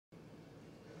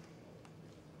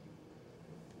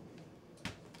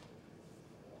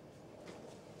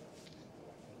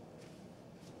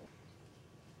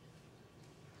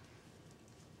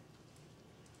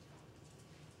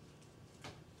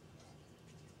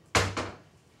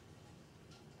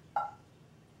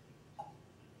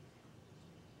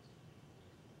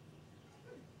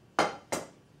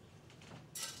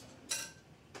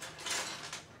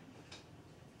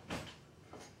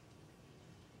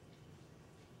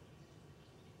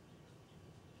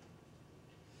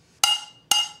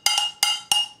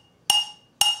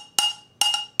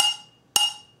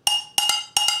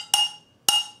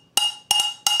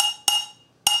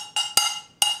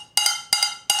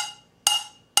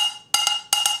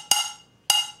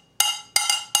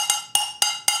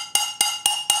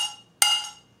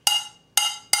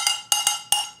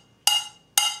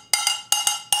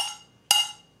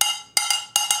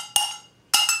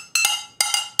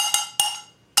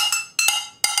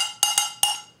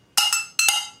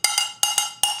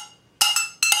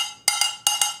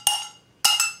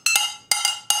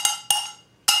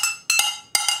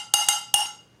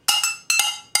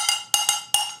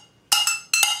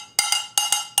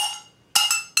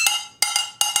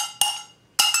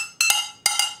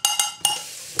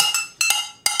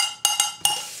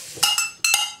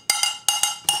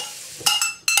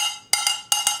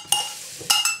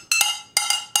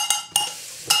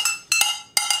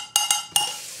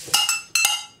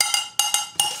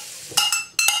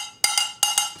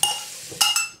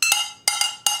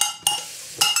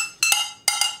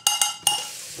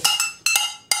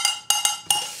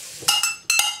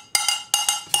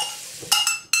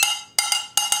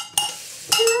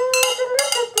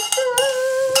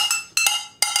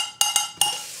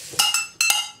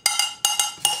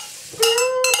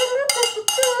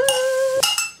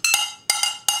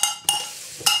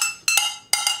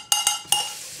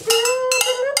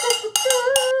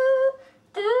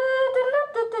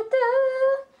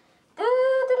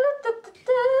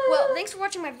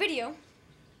my video.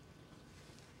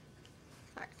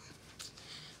 Alright.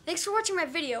 Thanks for watching my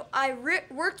video. I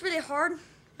worked really hard,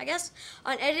 I guess,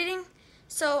 on editing.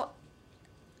 So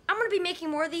I'm going to be making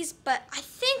more of these, but I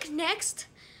think next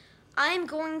I'm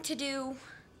going to do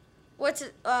what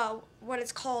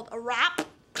it's called, a wrap.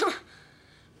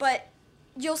 But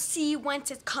you'll see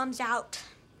once it comes out.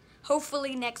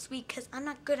 Hopefully next week, because I'm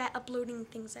not good at uploading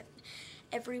things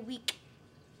every week.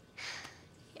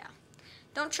 Yeah.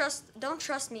 Don't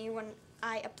trust me when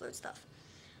I upload stuff.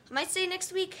 I might say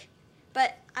next week,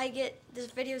 but I get this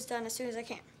videos done as soon as I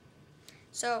can.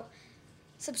 So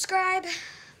subscribe,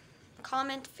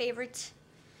 comment, favorite.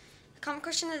 The comment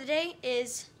question of the day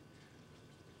is,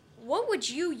 what would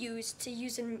you use to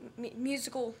use a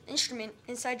musical instrument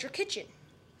inside your kitchen?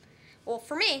 Well,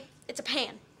 for me, it's a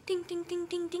pan. Ding, ding, ding,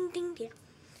 ding, ding, ding, yeah.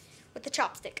 With the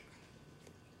chopstick.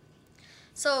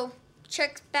 So,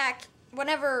 check back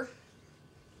whenever.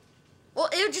 Well,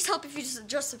 it would just help if you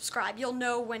just subscribe. You'll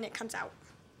know when it comes out.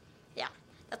 Yeah,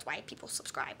 that's why people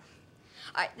subscribe.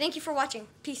 Alright, thank you for watching.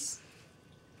 Peace.